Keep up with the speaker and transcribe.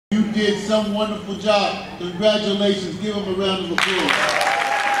You did some wonderful job. Congratulations. Give them a round of applause.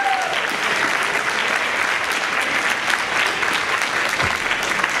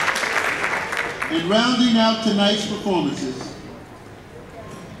 And rounding out tonight's performances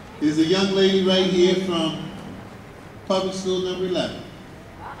is a young lady right here from public school number 11.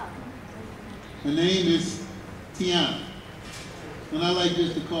 Her name is Tiana. And I like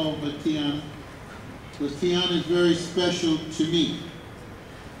just to call her Tiana, because Tiana is very special to me.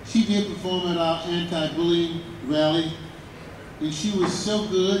 She did perform at our anti-bullying rally, and she was so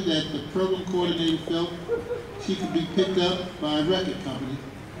good that the program coordinator felt she could be picked up by a record company.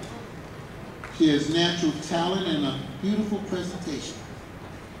 She has natural talent and a beautiful presentation.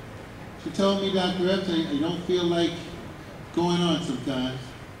 She told me, Dr. Epps, I don't feel like going on sometimes.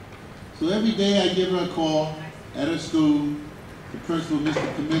 So every day I give her a call at her school. The principal,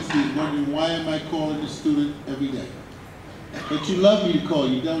 Mr. Kaminsky, is wondering, why am I calling the student every day? But you love me to call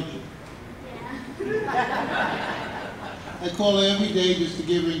you, don't you? Yeah. I call her every day just to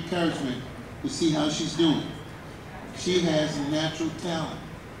give her encouragement to see how she's doing. She has natural talent.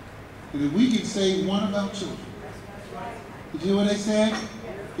 And if we can save one of our children, did you hear what I said?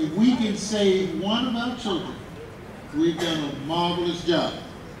 If we can save one of our children, we've done a marvelous job.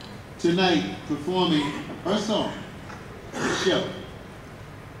 Tonight, performing her song, the show,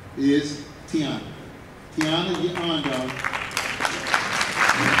 is Tiana. Tiana, get on, dog.